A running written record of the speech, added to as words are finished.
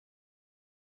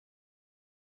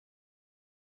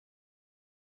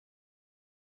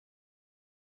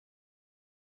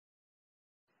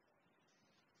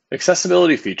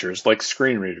Accessibility features like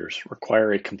screen readers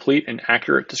require a complete and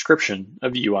accurate description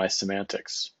of UI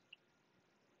semantics.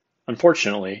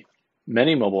 Unfortunately,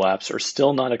 many mobile apps are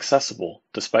still not accessible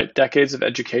despite decades of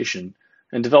education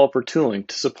and developer tooling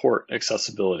to support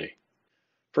accessibility.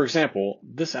 For example,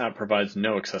 this app provides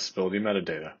no accessibility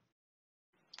metadata.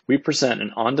 We present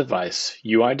an on-device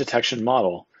UI detection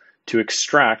model to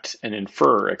extract and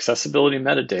infer accessibility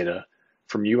metadata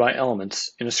from UI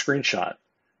elements in a screenshot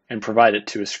and provide it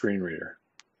to a screen reader.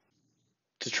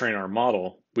 To train our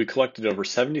model, we collected over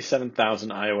 77,000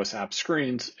 iOS app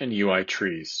screens and UI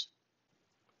trees.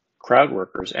 Crowd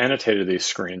workers annotated these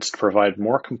screens to provide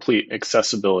more complete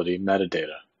accessibility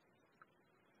metadata.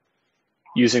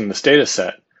 Using this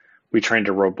dataset, we trained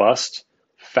a robust,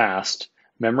 fast,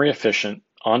 memory-efficient,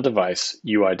 on-device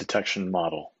UI detection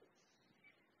model.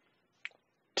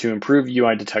 To improve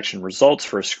UI detection results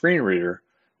for a screen reader,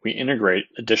 we integrate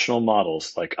additional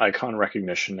models like icon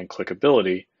recognition and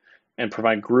clickability, and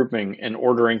provide grouping and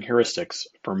ordering heuristics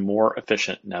for more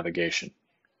efficient navigation.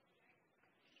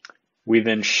 We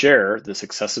then share this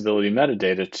accessibility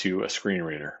metadata to a screen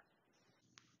reader.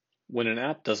 When an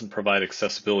app doesn't provide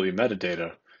accessibility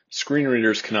metadata, screen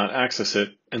readers cannot access it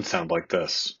and sound like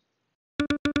this.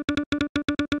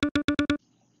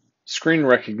 Screen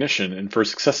recognition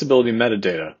infers accessibility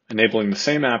metadata, enabling the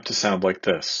same app to sound like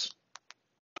this.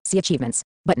 See achievements,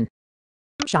 button.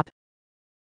 Shop.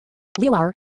 Leo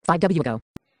hour, 5W ago.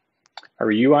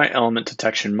 Our UI element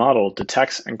detection model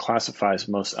detects and classifies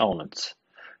most elements.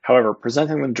 However,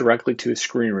 presenting them directly to a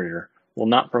screen reader will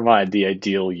not provide the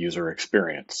ideal user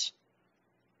experience.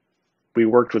 We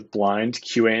worked with blind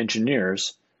QA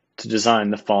engineers to design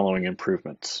the following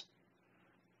improvements: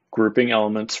 grouping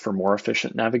elements for more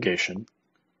efficient navigation,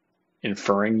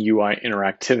 inferring UI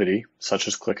interactivity, such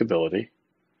as clickability,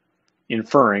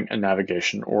 inferring a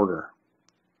navigation order.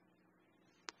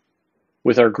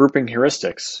 With our grouping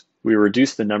heuristics, we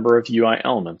reduced the number of UI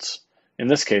elements, in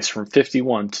this case from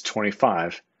 51 to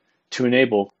 25, to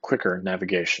enable quicker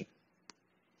navigation.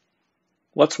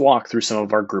 Let's walk through some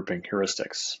of our grouping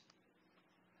heuristics.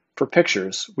 For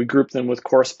pictures, we group them with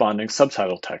corresponding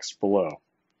subtitle text below.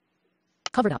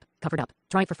 Covered up,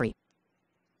 try it for free.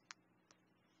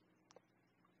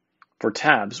 For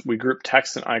tabs, we group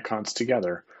text and icons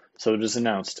together so it is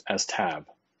announced as tab.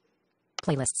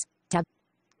 Playlists, tab.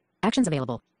 Actions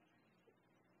available.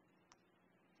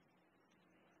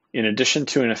 In addition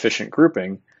to an efficient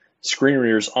grouping, screen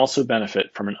readers also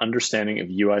benefit from an understanding of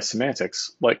UI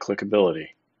semantics like clickability.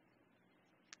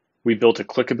 We built a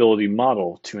clickability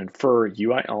model to infer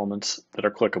UI elements that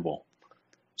are clickable.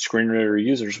 Screen reader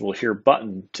users will hear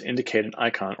button to indicate an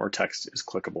icon or text is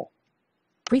clickable.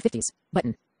 Pre-50s,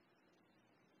 button.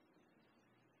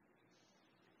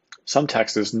 Some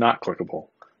text is not clickable,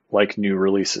 like new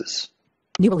releases.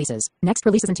 New releases. Next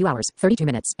releases in 2 hours, 32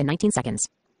 minutes, and 19 seconds.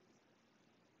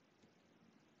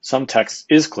 Some text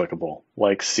is clickable,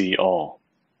 like see all.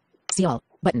 See all,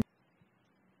 button.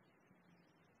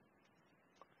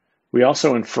 We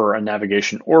also infer a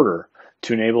navigation order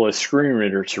to enable a screen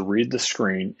reader to read the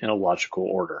screen in a logical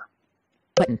order.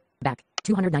 Button, back,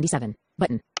 297,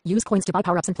 button. Use coins to buy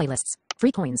power-ups and playlists.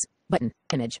 Free coins, button.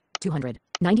 Image,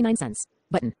 299 cents,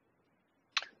 button.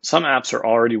 Some apps are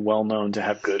already well known to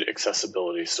have good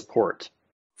accessibility support.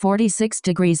 46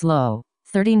 degrees low,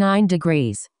 39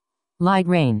 degrees. Light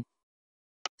rain.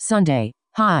 Sunday,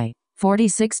 high,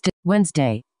 46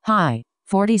 Wednesday, high,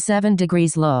 47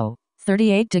 degrees low,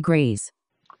 38 degrees.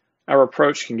 Our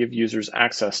approach can give users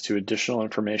access to additional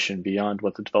information beyond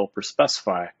what the developers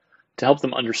specify to help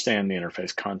them understand the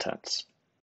interface contents.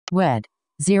 WED,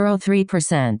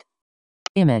 0.3%.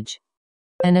 Image.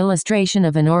 An illustration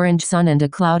of an orange sun and a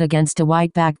cloud against a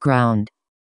white background.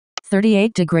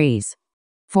 38 degrees.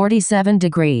 47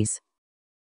 degrees.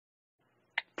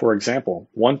 For example,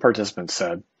 one participant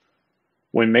said,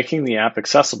 "When making the app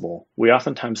accessible, we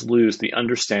oftentimes lose the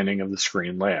understanding of the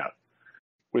screen layout.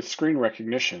 With screen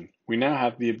recognition, we now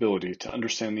have the ability to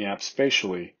understand the app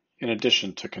spatially in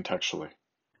addition to contextually."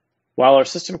 While our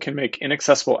system can make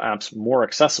inaccessible apps more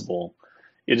accessible,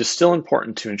 it is still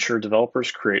important to ensure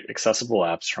developers create accessible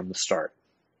apps from the start.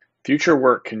 Future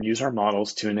work can use our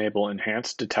models to enable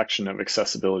enhanced detection of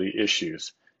accessibility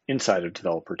issues inside of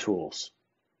developer tools.